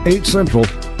 9, 8 Central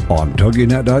on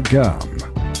TogiNet.com.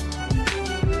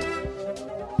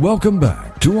 Welcome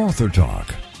back to Author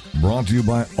Talk, brought to you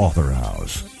by Author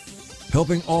House,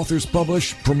 helping authors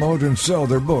publish, promote, and sell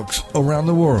their books around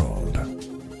the world.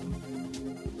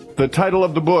 The title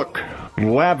of the book,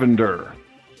 Lavender.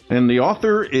 And the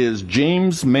author is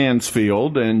James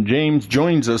Mansfield, and James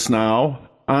joins us now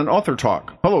on Author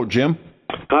Talk. Hello, Jim.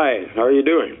 Hi, how are you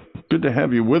doing? Good to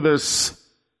have you with us.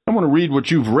 I want to read what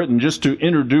you've written just to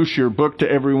introduce your book to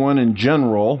everyone in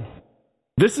general.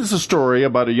 This is a story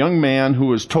about a young man who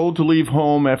was told to leave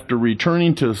home after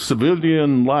returning to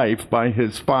civilian life by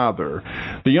his father.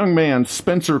 The young man,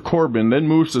 Spencer Corbin, then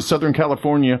moves to Southern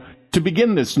California to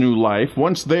begin this new life.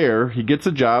 Once there, he gets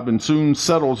a job and soon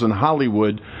settles in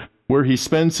Hollywood, where he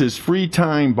spends his free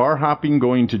time bar hopping,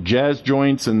 going to jazz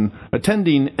joints, and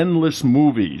attending endless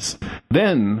movies.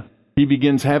 Then he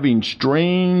begins having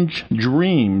strange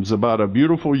dreams about a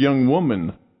beautiful young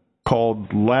woman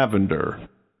called Lavender.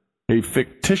 a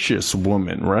fictitious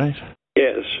woman, right?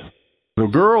 Yes. The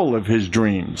girl of his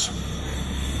dreams.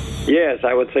 Yes,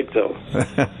 I would think so.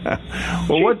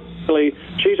 Well,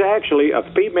 She's actually a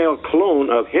female clone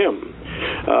of him,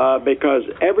 because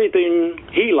everything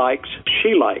he likes,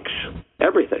 she likes.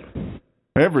 Everything.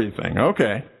 Everything.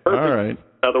 Okay. Perfect. All right.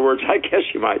 In other words, I guess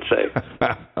you might say.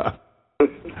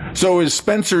 So is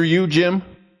Spencer you, Jim?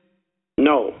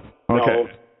 No. Okay. No.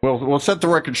 Well, we'll set the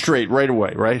record straight right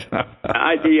away, right?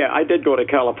 I did go to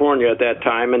California at that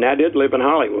time, and I did live in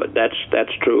Hollywood.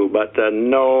 That's true. But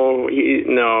no.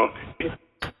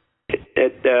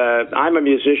 I'm a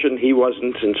musician. He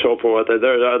wasn't, and so forth.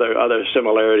 There's other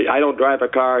similarities. I don't drive a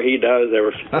car. He does. There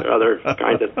were other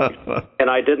kinds of things.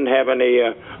 And I didn't have any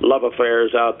love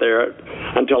affairs out there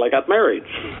until I got married.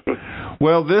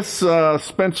 Well, this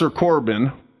Spencer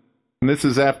Corbin, and this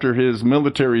is after his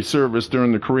military service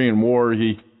during the Korean War.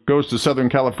 He goes to Southern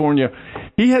California.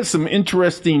 He has some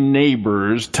interesting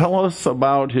neighbors. Tell us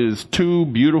about his two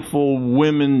beautiful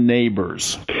women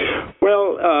neighbors.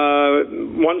 Well,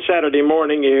 one Saturday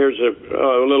morning, he hears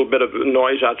a little bit of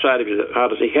noise outside of his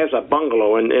house. He has a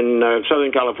bungalow in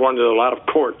Southern California. There's a lot of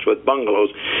courts with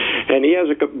bungalows, and he has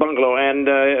a bungalow. And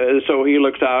so he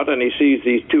looks out and he sees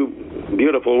these two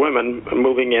beautiful women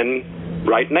moving in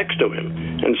right next to him.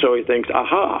 And so he thinks,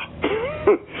 aha,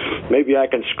 maybe I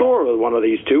can score with one of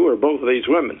these two or both of these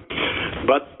women.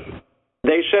 But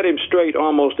they set him straight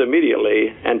almost immediately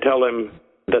and tell him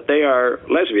that they are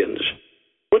lesbians,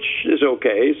 which is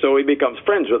okay. So he becomes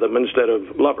friends with them instead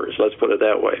of lovers. Let's put it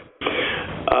that way.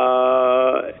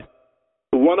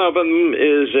 One of them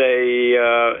is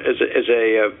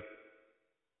a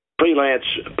freelance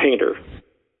painter,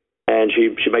 and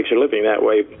she makes her living that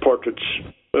way. Portraits,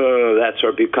 that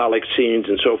sort of bucolic scenes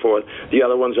and so forth. The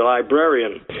other one's a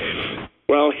librarian.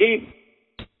 Well, he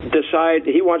sees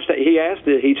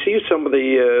some of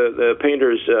the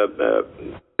painter's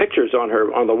pictures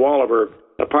on the wall of her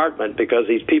apartment, because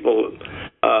these people,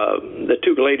 the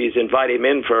two ladies, invite him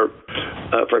in for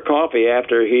coffee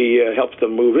after he helps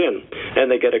them move in,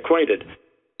 and they get acquainted.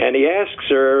 And he asks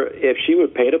her if she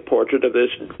would paint a portrait of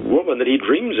this woman that he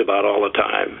dreams about all the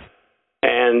time.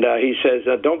 And he says,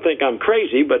 "Don't think I'm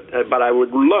crazy, but I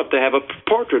would love to have a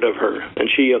portrait of her." And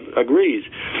she agrees.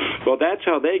 Well, that's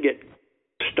how they get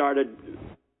started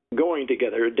going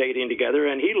together, dating together,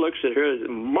 and he looks at her as a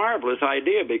marvelous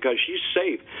idea because she's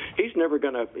safe. He's never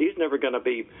gonna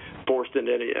be forced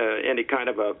into any kind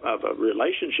of a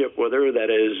relationship with her. That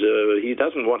is, he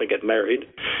doesn't want to get married,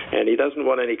 and he doesn't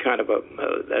want any kind of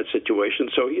that situation.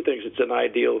 So he thinks it's an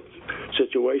ideal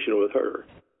situation with her.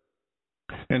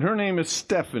 And her name is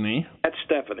Stephanie. That's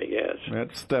Stephanie, yes.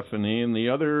 That's Stephanie, and the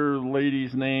other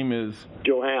lady's name is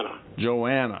Joanna.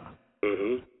 Joanna.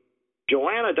 Mm-hmm.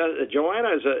 Joanna is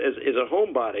a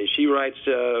homebody. She writes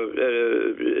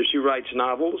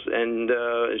novels, and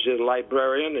she's a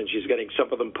librarian, and she's getting some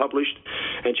of them published,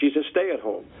 and she's a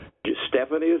stay-at-home.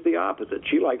 Stephanie is the opposite.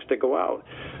 She likes to go out,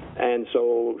 and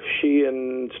so she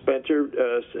and Spencer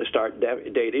start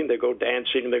dating. They go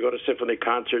dancing, they go to symphony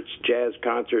concerts, jazz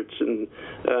concerts, and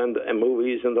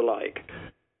movies and the like.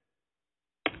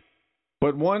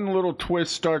 But one little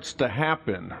twist starts to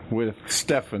happen with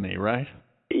Stephanie, right?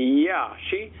 Yeah,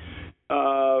 she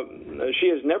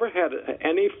has never had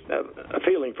any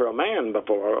feeling for a man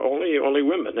before. Only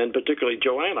women, and particularly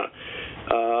Joanna.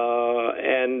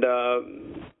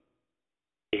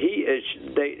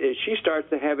 She starts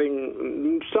to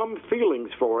having some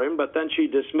feelings for him, but then she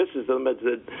dismisses them as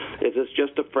it's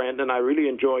just a friend, and I really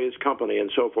enjoy his company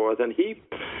and so forth. And he,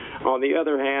 on the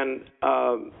other hand,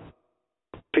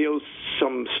 feels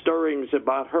some stirrings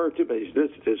about her too. But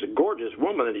this is a gorgeous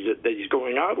woman that he's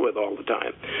going out with all the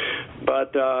time.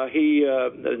 But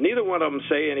neither one of them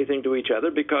say anything to each other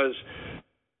because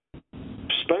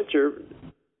Spencer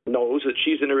knows that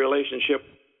she's in a relationship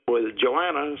with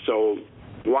Joanna. So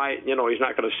why, he's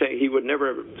not going to say. He would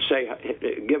never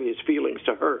give his feelings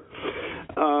to her.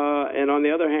 And on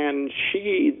the other hand,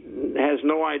 she has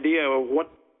no idea what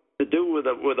to do with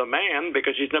a man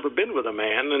because she's never been with a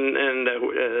man,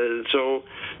 and so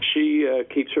she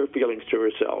keeps her feelings to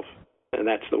herself, and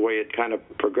that's the way it kind of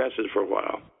progresses for a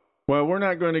while. Well, we're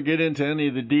not going to get into any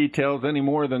of the details any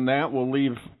more than that. We'll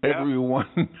leave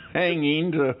everyone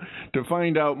hanging to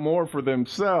find out more for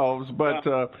themselves, but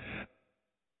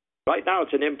right now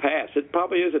it's an impasse. It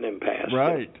probably is an impasse.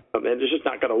 Right. And it's just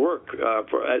not going to work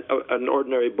for an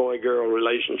ordinary boy-girl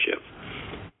relationship.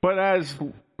 But as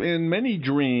in many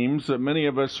dreams, many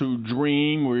of us who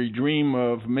dream, we dream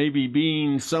of maybe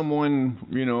being someone,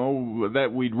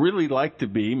 that we'd really like to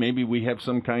be. Maybe we have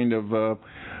some kind of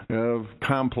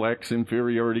complex,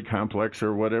 inferiority complex,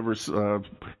 or whatever.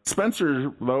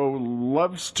 Spencer, though,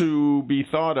 loves to be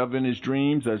thought of in his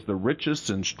dreams as the richest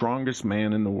and strongest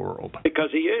man in the world. Because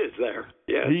he is there.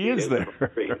 Yes, he is there.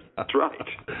 That's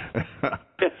right.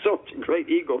 So it's a great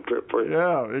ego trip for him.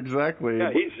 Yeah, exactly.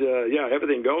 Yeah,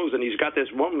 everything goes, and he's got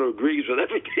this woman who agrees with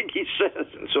everything he says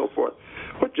and so forth,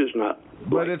 which is not.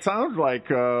 But it sounds like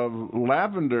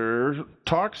Lavender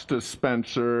talks to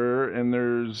Spencer, and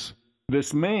there's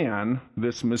this man,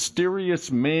 this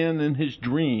mysterious man in his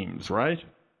dreams, right?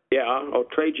 Yeah. Oh,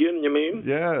 Trajan, you mean?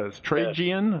 Yes,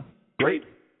 Trajan. Yes. Great.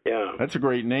 Yeah. That's a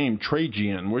great name,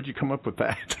 Trajan. Where'd you come up with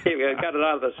that? I got it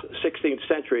out of the 16th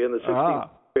century. In the 16th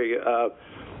century,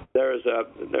 there's a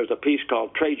piece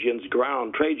called Trajan's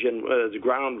Ground. Trajan's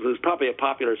Ground was probably a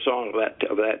popular song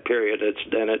of that period.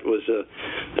 It was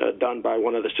done by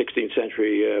one of the 16th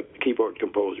century keyboard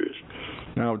composers.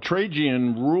 Now,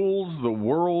 Trajan rules the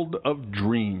world of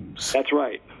dreams. That's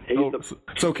right.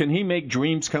 So can he make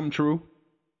dreams come true?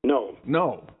 No.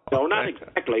 No. No, not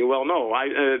exactly. Well, no.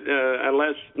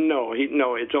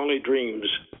 It's only dreams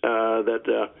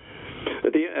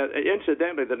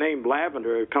incidentally, the name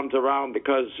Lavender comes around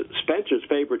because Spencer's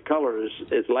favorite color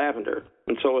is lavender,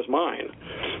 and so is mine.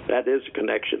 That is a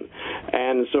connection.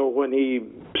 And so when he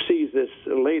sees this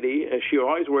lady, she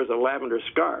always wears a lavender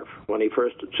scarf when he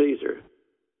first sees her.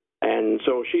 And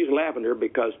so she's lavender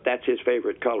because that's his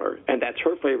favorite color, and that's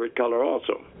her favorite color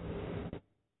also.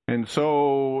 And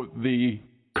so the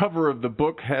cover of the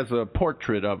book has a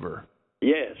portrait of her.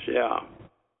 Yes, yeah.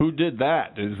 Who did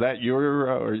that? Is that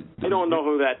your... I don't know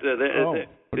who that...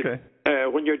 okay.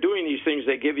 When you're doing these things,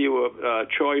 they give you a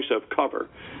choice of cover,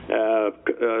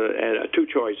 and two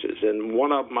choices. And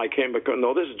one of them I came across...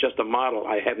 No, this is just a model.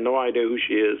 I have no idea who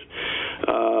she is.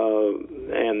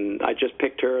 And I just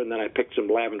picked her, and then I picked some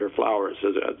lavender flowers.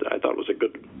 I thought it was a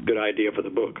good idea for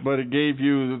the book. But it gave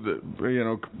you,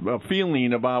 a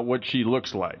feeling about what she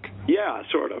looks like. Yeah,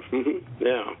 sort of. Mm-hmm.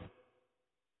 Yeah.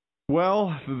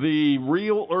 Well, the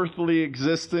real earthly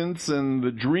existence and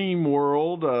the dream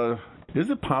world, is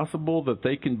it possible that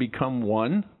they can become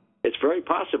one? It's very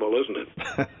possible, isn't it?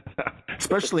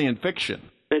 Especially in fiction.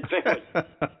 I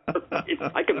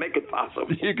can make it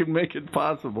possible. You can make it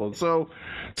possible. So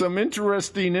some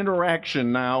interesting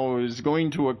interaction now is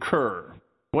going to occur.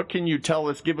 What can you tell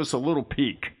us? Give us a little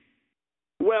peek.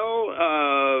 Well,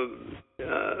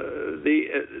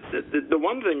 the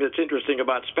one thing that's interesting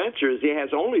about Spencer is he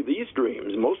has only these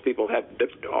dreams. Most people have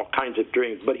all kinds of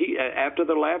dreams, but after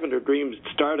the lavender dreams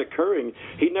start occurring,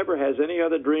 he never has any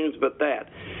other dreams but that.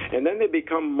 And then they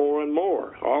become more and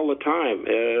more all the time.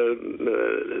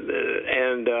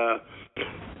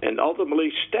 And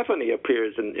ultimately, Stephanie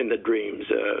appears in the dreams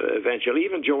eventually,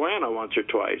 even Joanna once or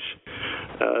twice.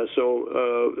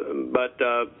 But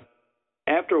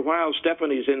after a while,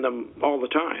 Stephanie's in them all the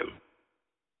time.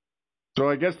 So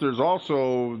I guess there's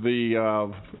also the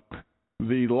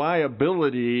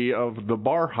liability of the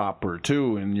bar hopper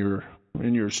too in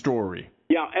your story.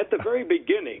 Yeah, at the very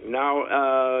beginning. Now,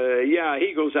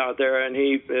 he goes out there and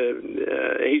he's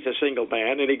a single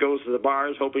man, and he goes to the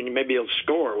bars hoping maybe he'll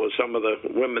score with some of the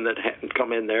women that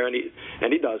come in there, and he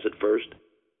does it first.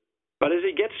 But as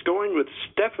he gets going with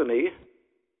Stephanie,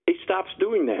 he stops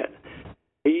doing that.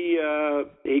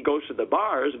 He goes to the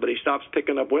bars, but he stops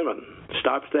picking up women,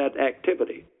 stops that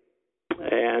activity.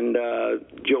 And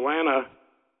Joanna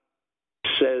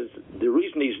says the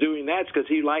reason he's doing that is because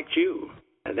he liked you.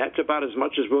 And that's about as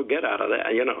much as we'll get out of that.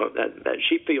 That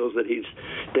she feels that he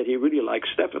really likes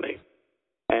Stephanie.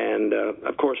 And,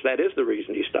 of course, that is the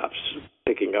reason he stops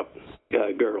picking up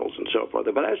girls and so forth.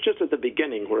 But that's just at the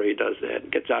beginning where he does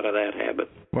that, gets out of that habit.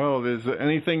 Well, is there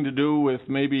anything to do with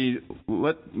maybe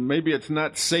it's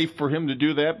not safe for him to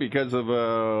do that because of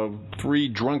 3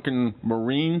 drunken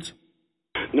Marines?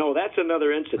 No, that's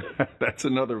another incident. That's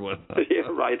another one. Yeah,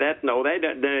 right. That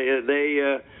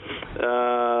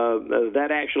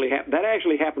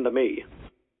actually happened to me.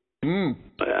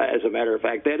 As a matter of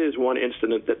fact, that is one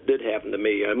incident that did happen to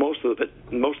me. Most of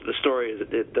the story is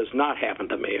it does not happen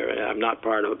to me, or I'm not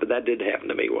part of it, but that did happen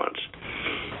to me once.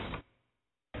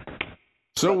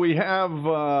 So we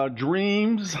have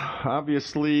dreams,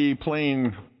 obviously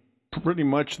playing pretty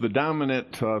much the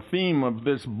dominant theme of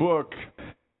this book,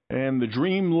 and the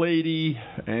dream lady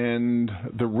and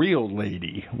the real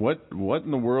lady. What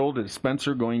in the world is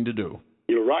Spencer going to do?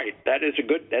 You're right. That's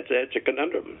a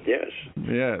conundrum. Yes.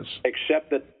 Yes. Except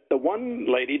that the one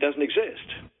lady doesn't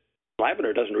exist.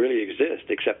 Lavender doesn't really exist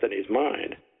except in his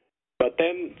mind. But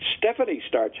then Stephanie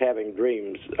starts having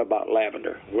dreams about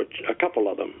Lavender, a couple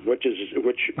of them, which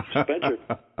Spencer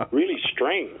really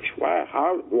strange. Why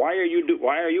are you?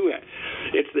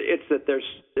 It's that they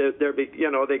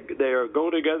go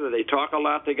together, they talk a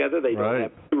lot together, they don't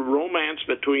have romance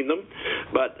between them,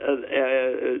 but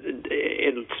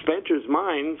in Spencer's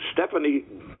mind, Stephanie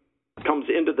comes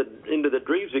into the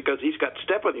dreams because he's got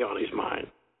Stephanie on his mind.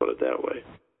 Put it that way.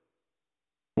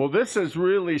 Well, this has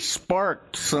really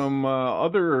sparked some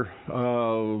other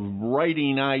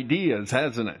writing ideas,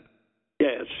 hasn't it?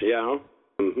 Yes, yeah.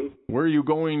 Mm-hmm. Where are you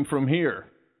going from here?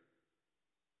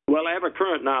 Well, I have a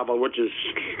current novel which is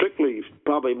strictly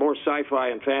probably more sci-fi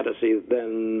and fantasy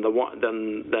than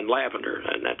than Lavender,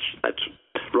 and that's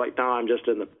right now. I'm just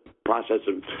in the process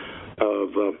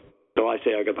of I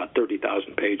say I got about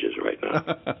 30,000 pages right now.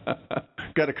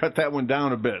 Got to cut that one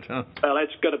down a bit, huh? Well,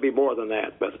 it's going to be more than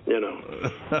that, but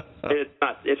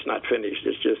it's not finished.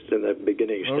 It's just in the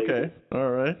beginning stage. Okay, all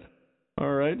right.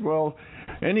 Well,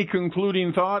 any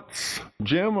concluding thoughts,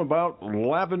 Jim, about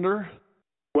Lavender?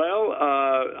 Well,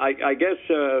 I guess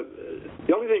the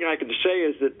only thing I can say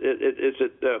is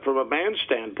that from a man's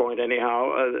standpoint,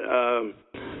 anyhow,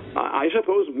 I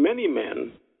suppose many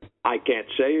men. I can't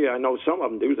say. I know some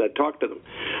of them do. I talk to them.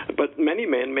 But many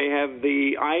men may have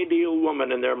the ideal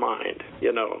woman in their mind,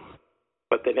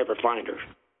 but they never find her.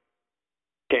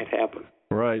 Can't happen.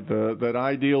 Right, that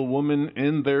ideal woman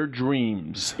in their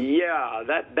dreams. Yeah,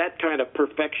 that kind of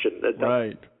perfection.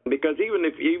 Right. Because even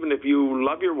if you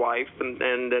love your wife and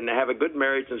have a good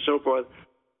marriage and so forth,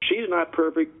 she's not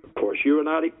perfect. Of course, you're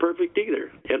not perfect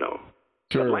either,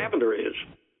 Sure. But Lavender is.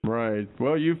 Right.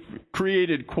 Well, you've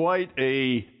created quite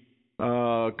a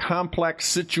complex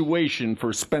situation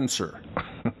for Spencer.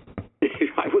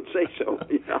 I would say so,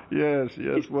 yeah.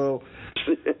 Yes. Well,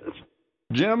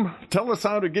 Jim, tell us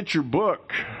how to get your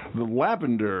book, The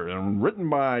Lavender, and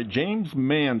written by James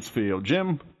Mansfield.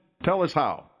 Jim, tell us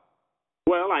how.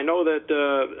 Well, I know that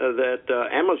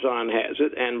Amazon has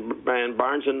it, and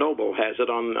Barnes and Noble has it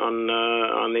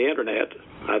on the internet.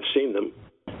 I've seen them.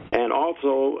 And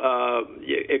also,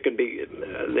 they could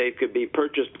be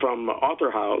purchased from Author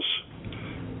House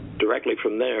directly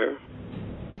from there,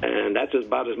 and that's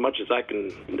about as much as I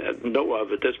can know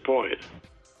of at this point.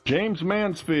 James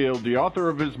Mansfield, the author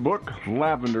of his book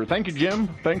Lavender. Thank you, Jim.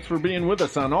 Thanks for being with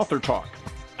us on Author Talk.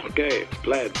 Okay,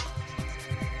 glad.